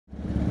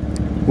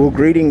Well,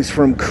 greetings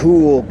from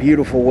cool,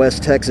 beautiful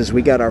West Texas.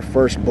 We got our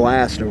first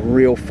blast of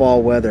real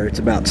fall weather. It's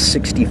about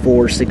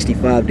 64,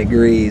 65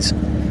 degrees.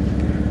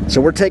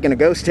 So we're taking a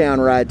ghost town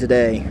ride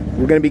today.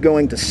 We're going to be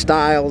going to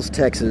Stiles,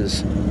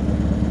 Texas.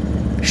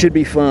 Should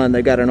be fun.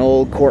 They've got an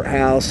old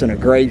courthouse and a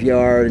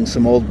graveyard and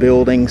some old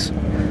buildings.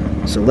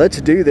 So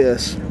let's do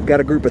this. We've got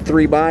a group of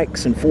 3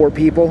 bikes and 4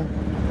 people.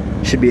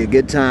 Should be a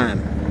good time.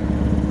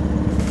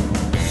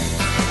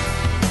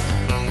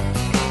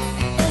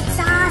 It's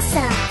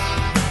awesome.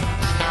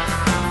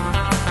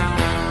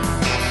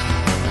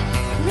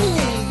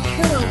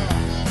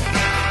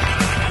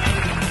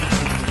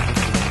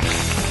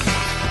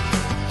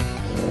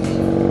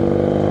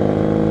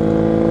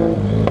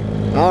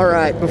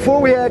 Alright,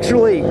 before we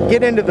actually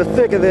get into the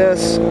thick of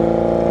this,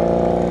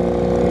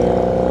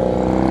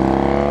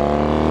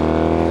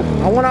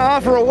 I want to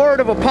offer a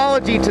word of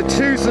apology to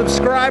 2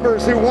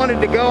 subscribers who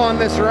wanted to go on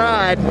this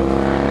ride.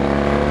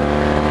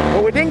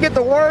 But we didn't get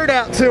the word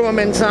out to them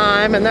in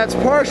time, and that's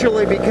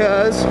partially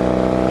because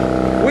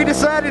we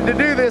decided to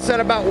do this at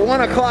about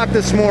 1 o'clock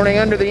this morning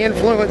under the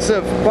influence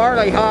of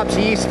barley, hops,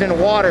 yeast, and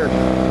water.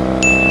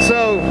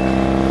 So,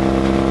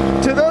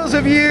 to those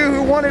of you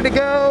who wanted to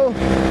go,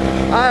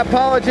 I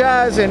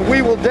apologize, and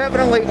we will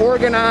definitely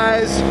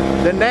organize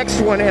the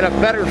next one in a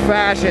better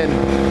fashion.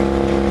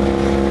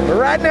 But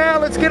right now,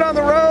 let's get on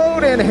the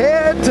road and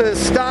head to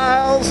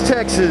Stiles,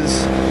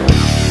 Texas.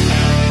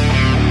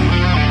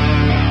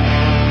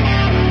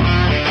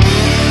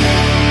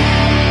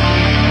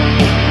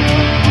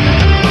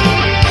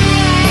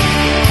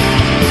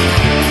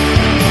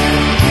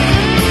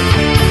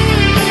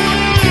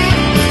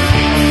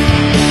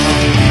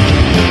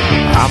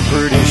 I'm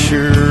pretty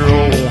sure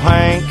old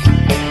Hank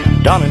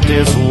done it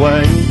this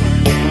way.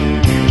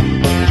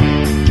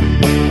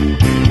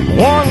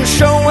 One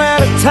show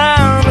at a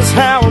time is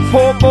how a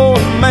poor boy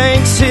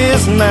makes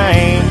his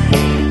name.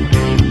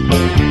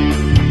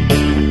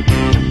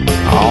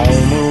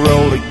 On the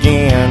road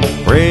again,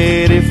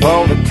 ready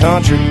for the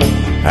country.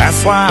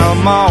 That's why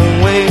I'm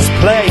always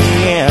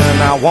playing.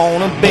 I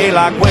wanna be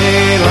like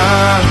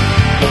Waylon,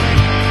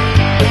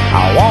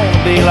 I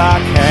wanna be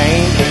like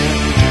Hank.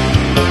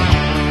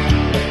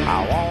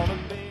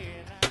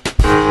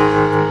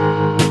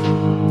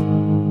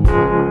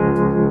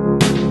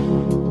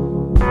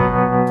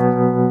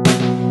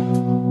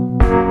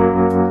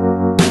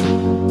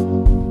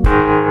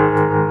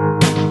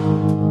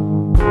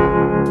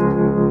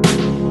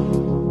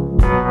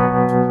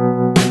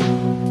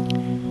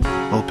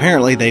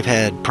 Apparently they've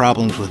had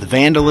problems with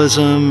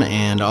vandalism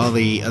and all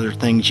the other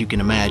things you can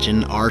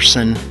imagine,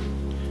 arson,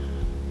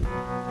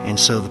 and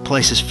so the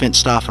place is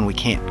fenced off and we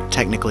can't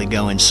technically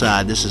go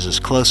inside. This is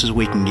as close as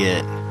we can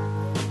get,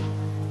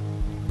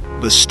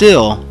 but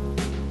still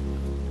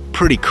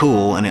pretty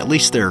cool, and at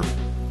least they're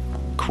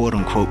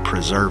quote-unquote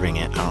preserving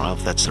it. I don't know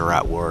if that's the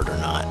right word or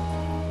not.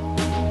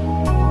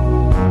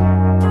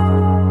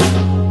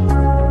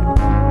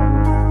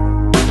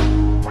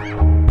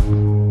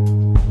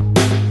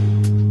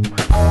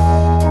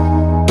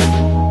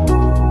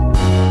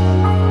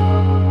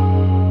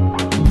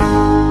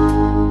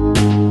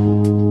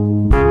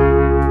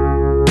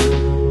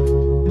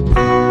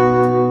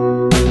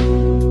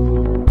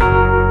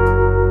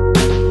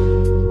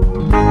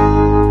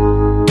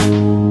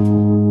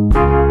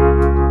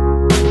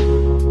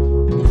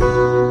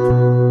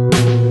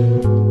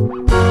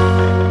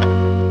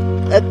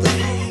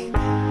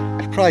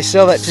 Probably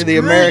sell that to the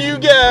American. You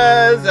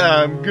guys,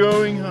 I'm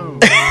going home.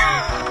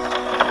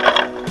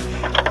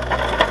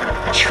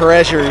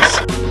 Treasures.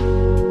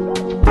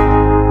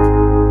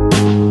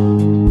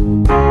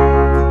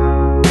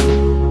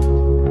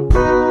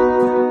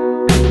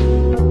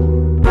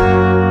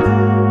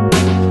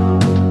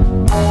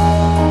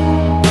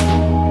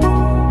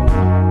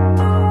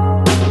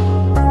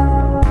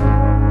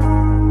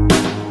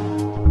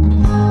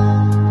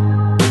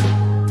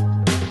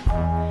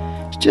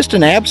 Just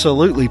an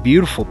absolutely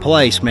beautiful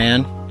place,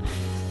 man.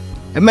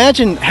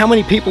 Imagine how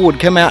many people would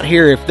come out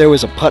here if there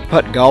was a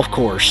putt-putt golf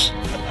course.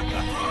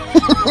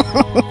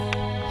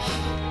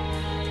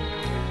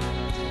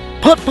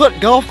 Putt-putt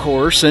golf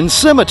course and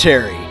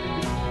cemetery.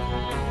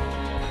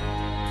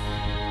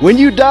 When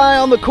you die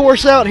on the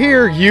course out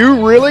here,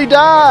 you really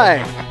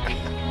die.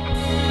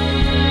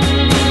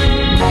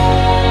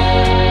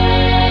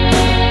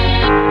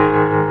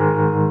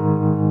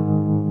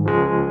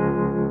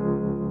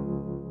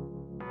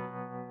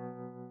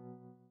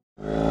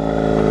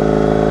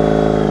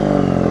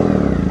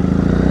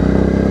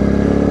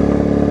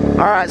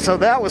 Alright, so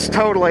that was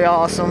totally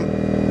awesome.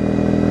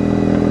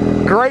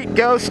 Great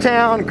ghost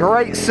town,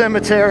 great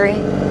cemetery.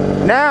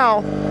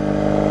 Now,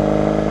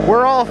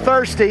 we're all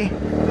thirsty.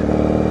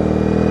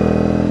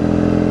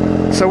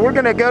 So we're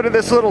going to go to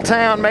this little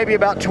town, maybe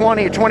about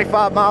 20 or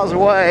 25 miles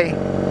away,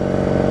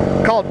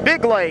 called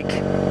Big Lake,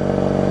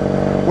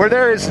 where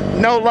there is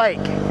no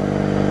lake.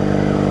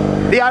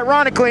 The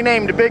ironically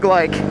named Big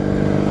Lake.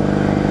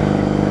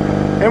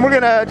 And we're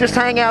going to just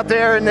hang out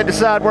there and then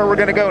decide where we're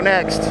going to go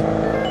next.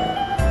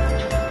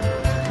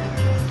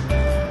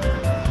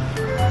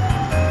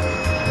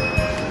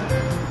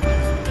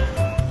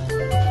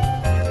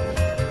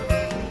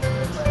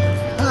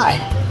 Hi.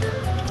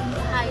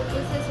 Hi,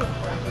 this is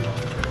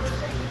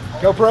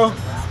GoPro?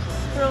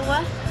 for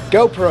what?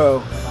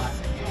 GoPro.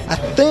 I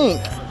think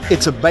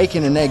it's a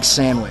bacon and egg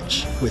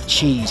sandwich with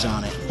cheese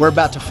on it. We're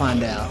about to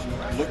find out.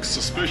 Looks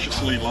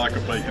suspiciously like a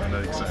bacon and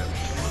egg sandwich.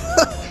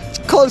 It's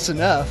close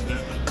enough.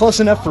 Close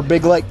enough for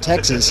Big Lake,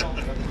 Texas.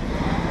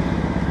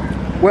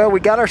 Well,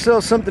 we got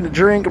ourselves something to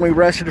drink and we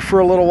rested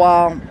for a little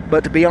while,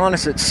 but to be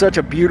honest, it's such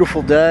a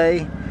beautiful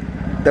day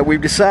that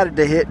we've decided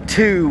to hit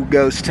 2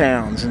 ghost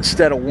towns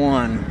instead of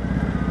 1.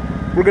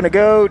 We're going to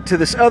go to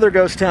this other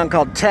ghost town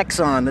called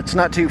Texon that's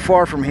not too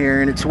far from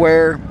here, and it's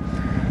where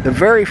the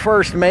very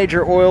first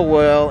major oil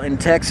well in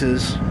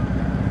Texas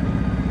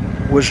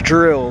was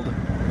drilled.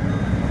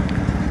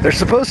 There's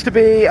supposed to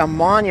be a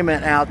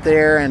monument out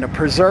there and a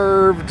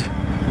preserved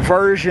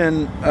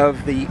version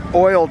of the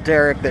oil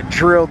derrick that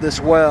drilled this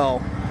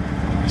well.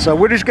 So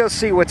we'll just go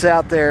see what's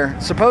out there.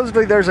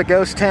 Supposedly there's a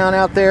ghost town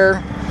out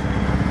there,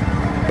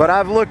 but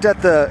I've looked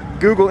at the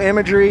Google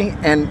imagery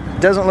and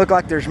it doesn't look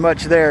like there's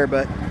much there,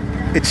 but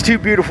it's too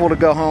beautiful to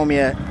go home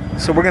yet.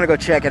 So we're gonna go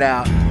check it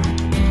out.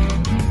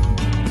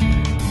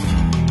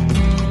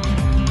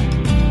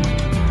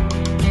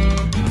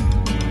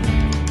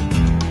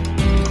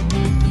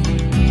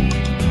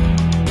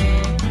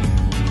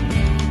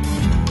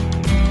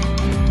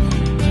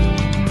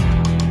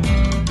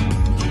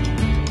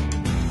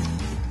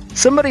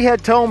 Somebody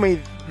had told me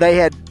they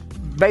had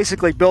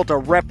basically built a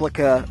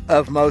replica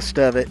of most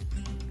of it,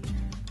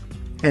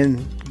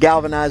 and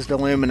galvanized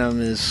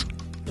aluminum is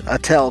a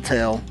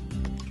telltale.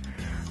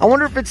 I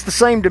wonder if it's the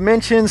same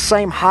dimensions,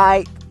 same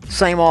height,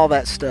 same all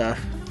that stuff.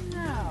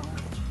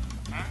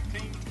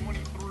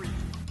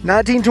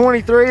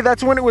 1923,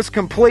 that's when it was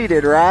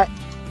completed, right?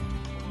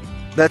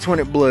 That's when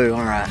it blew,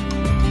 all right.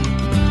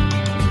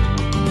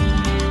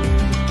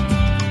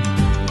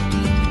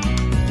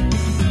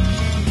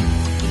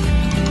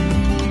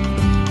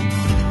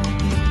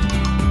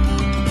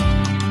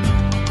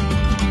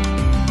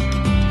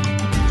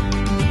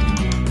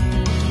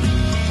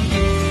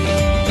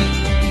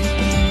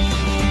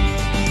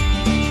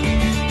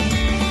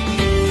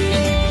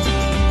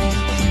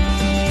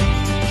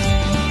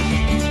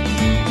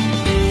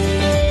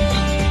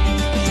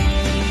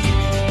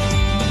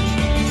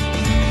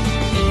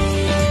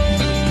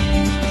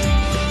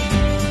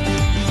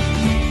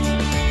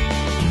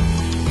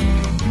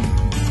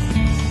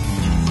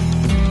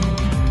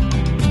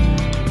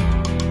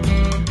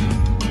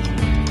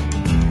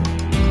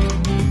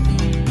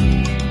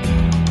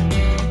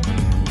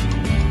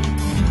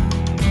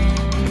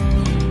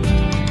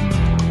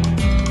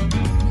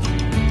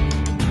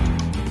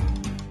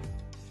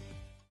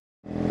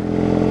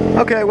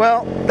 Okay,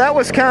 well, that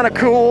was kind of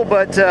cool,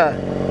 but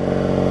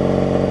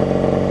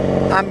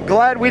I'm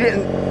glad we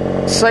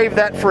didn't save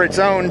that for its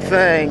own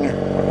thing.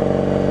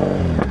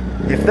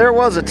 If there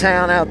was a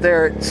town out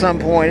there at some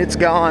point, it's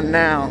gone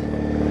now.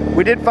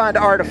 We did find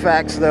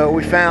artifacts, though.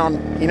 We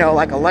found, you know,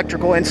 like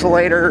electrical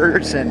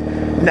insulators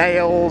and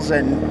nails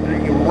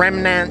and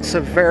remnants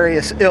of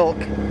various ilk.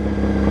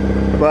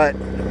 But,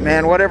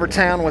 man, whatever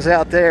town was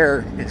out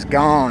there is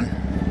gone.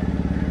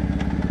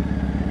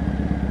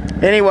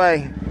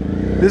 Anyway,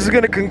 this is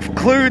going to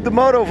conclude the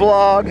moto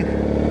vlog.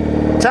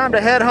 Time to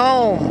head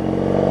home.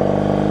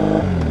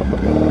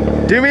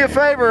 Do me a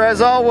favor, as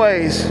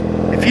always.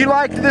 If you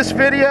liked this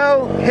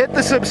video, hit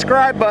the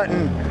subscribe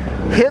button,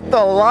 hit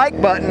the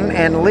like button,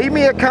 and leave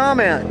me a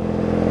comment.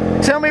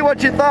 Tell me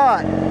what you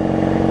thought.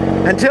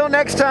 Until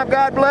next time,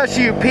 God bless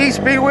you, peace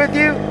be with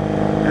you,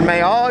 and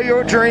may all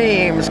your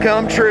dreams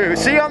come true.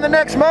 See you on the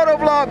next moto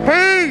vlog.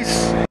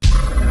 Peace!